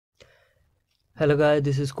Hello guys,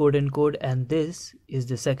 this is CodeNCode and this is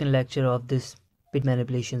the second lecture of this bit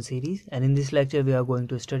manipulation series, and in this lecture we are going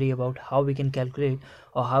to study about how we can calculate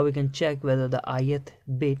or how we can check whether the ith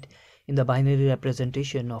bit in the binary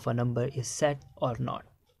representation of a number is set or not.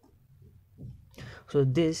 So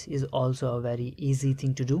this is also a very easy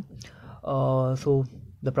thing to do. So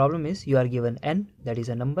the problem is you are given n, that is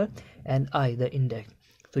a number, and I, the index.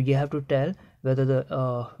 So you have to tell whether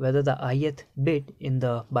the ith bit in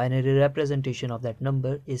the binary representation of that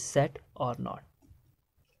number is set or not.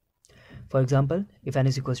 For example, if n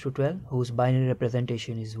is equals to 12, whose binary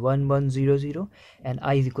representation is 1 1 0 0 and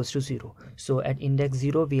I is equals to 0, so at index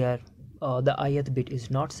 0 we are the ith bit is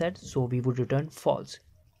not set, so we would return false.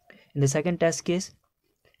 In the second test case,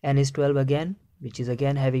 n is 12 again, which is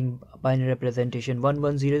again having binary representation 1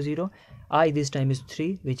 1 0 0. I this time is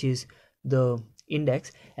 3, which is the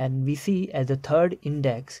index, and we see as the third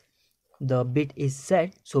index the bit is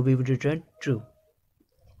set, so we would return true.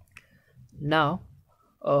 Now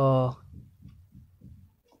how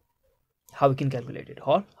we can calculate it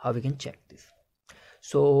or how we can check this.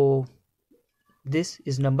 So this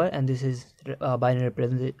is number and this is binary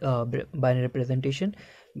representation.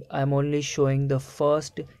 I'm only showing the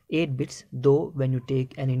first 8 bits, though when you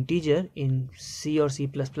take an integer in C or C++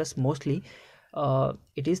 mostly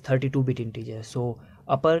it is 32-bit integer, so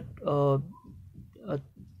upper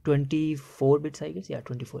 24 bits, I guess. Yeah,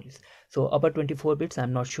 24 is. So upper 24 bits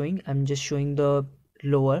I'm not showing, I'm just showing the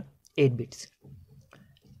lower 8 bits.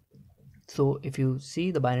 So if you see,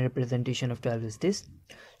 the binary representation of 12 is this.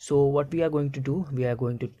 So what we are going to do, we are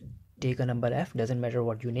going to take a number f, doesn't matter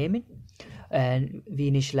what you name it, and we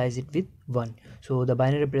initialize it with 1. So the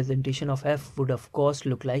binary representation of f would of course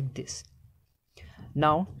look like this.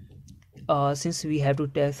 Now since we have to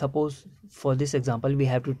test, suppose for this example we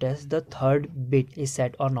have to test the third bit is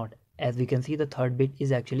set or not. As we can see, the third bit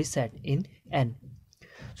is actually set in n.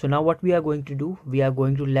 So now what we are going to do, we are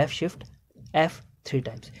going to left shift f 3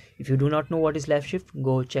 times. If you do not know what is left shift,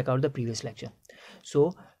 go check out the previous lecture.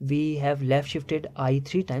 So we have left shifted I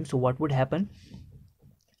 3 times, so what would happen,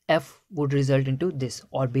 f would result into this,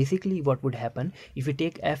 or basically what would happen if you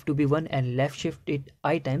take f to be 1 and left shift it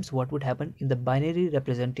I times, what would happen in the binary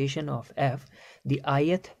representation of f, the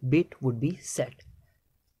ith bit would be set.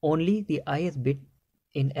 Only the ith bit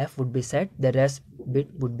in f would be set, the rest bit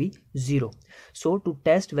would be 0. So to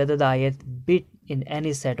test whether the ith bit in n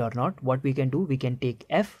is set or not, what we can do, we can take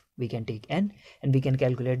f, we can take n, and we can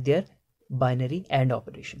calculate their binary AND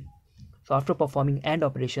operation. So after performing AND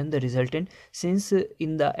operation, the resultant, since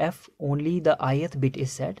in the f only the ith bit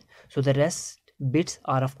is set, so the rest bits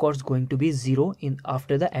are of course going to be 0 in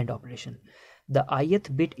after the AND operation. The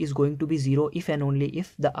ith bit is going to be 0 if and only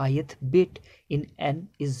if the ith bit in n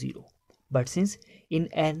is 0. But since in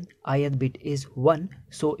n ith bit is 1,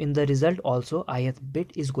 so in the result also ith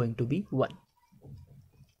bit is going to be 1.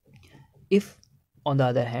 If on the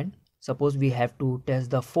other hand, suppose we have to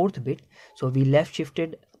test the fourth bit, so we left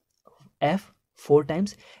shifted f 4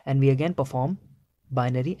 times and we again perform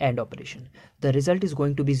binary AND operation. The result is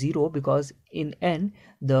going to be 0 because in n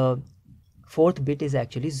the fourth bit is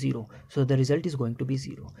actually 0, so the result is going to be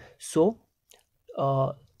 0. So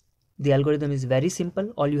the algorithm is very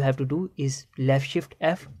simple. All you have to do is left shift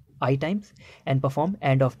f I times and perform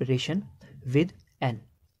AND operation with n.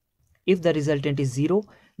 If the resultant is 0,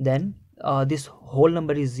 then this whole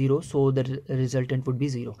number is 0, so the resultant would be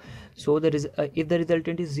 0. So if the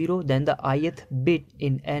resultant is 0, then the ith bit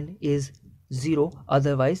in n is 0,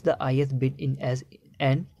 otherwise the ith bit in as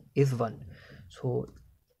n is 1. So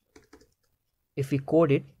if we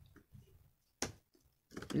code it,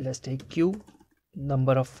 let's take q,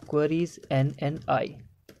 number of queries n and I,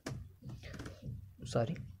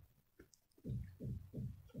 sorry,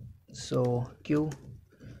 so q,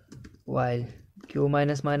 while q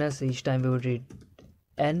minus minus, each time we would read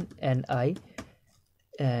n and I,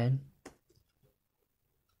 and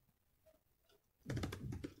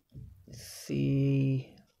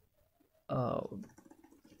see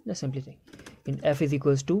let's simply take in f is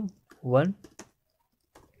equals to 1,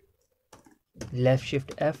 left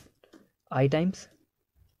shift f I times,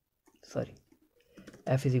 sorry,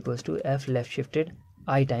 f is equals to f left shifted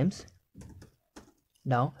I times.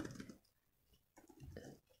 Now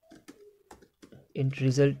int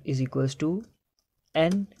result is equals to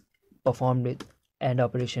n performed with AND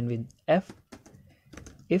operation with f.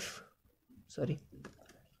 If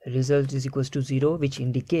result is equals to 0, which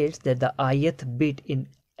indicates that the ith bit in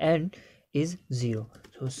n is 0.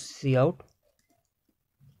 So cout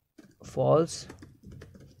false,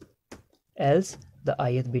 else the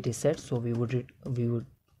ith bit is set, so we would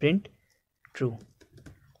print true.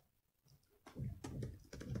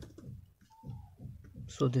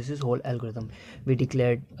 So this is whole algorithm. We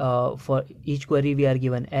declared for each query we are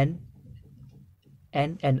given n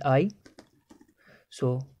and I,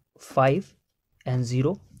 so 5 and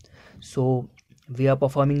 0. So we are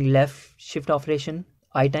performing left shift operation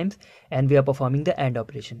I times, and we are performing the AND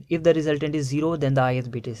operation. If the resultant is 0, then the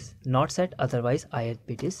ith bit is not set, otherwise ith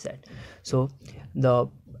bit is set. So the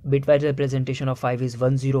bitwise representation of 5 is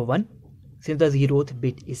 101. Since the 0th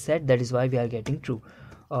bit is set, that is why we are getting true,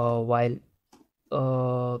 while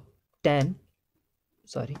 10,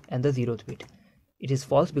 sorry, and the 0th bit, it is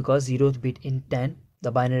false, because 0th bit in 10,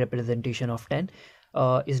 the binary representation of 10,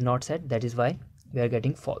 is not set, that is why we are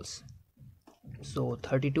getting false. So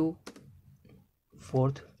 32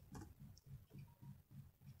 fourth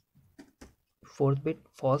bit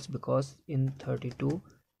false, because in 32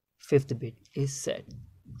 fifth bit is set.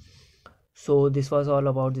 So this was all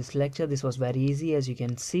about this lecture. This was very easy, as you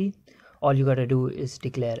can see. All you gotta do is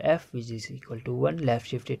declare f, which is equal to 1, left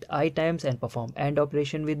shift it I times, and perform AND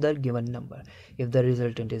operation with the given number. If the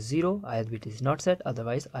resultant is 0, ith bit is not set,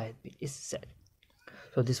 otherwise ith bit is set.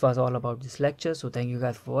 So this was all about this lecture. So thank you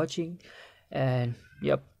guys for watching, and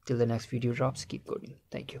yep, till the next video drops, keep coding.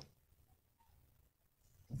 Thank you.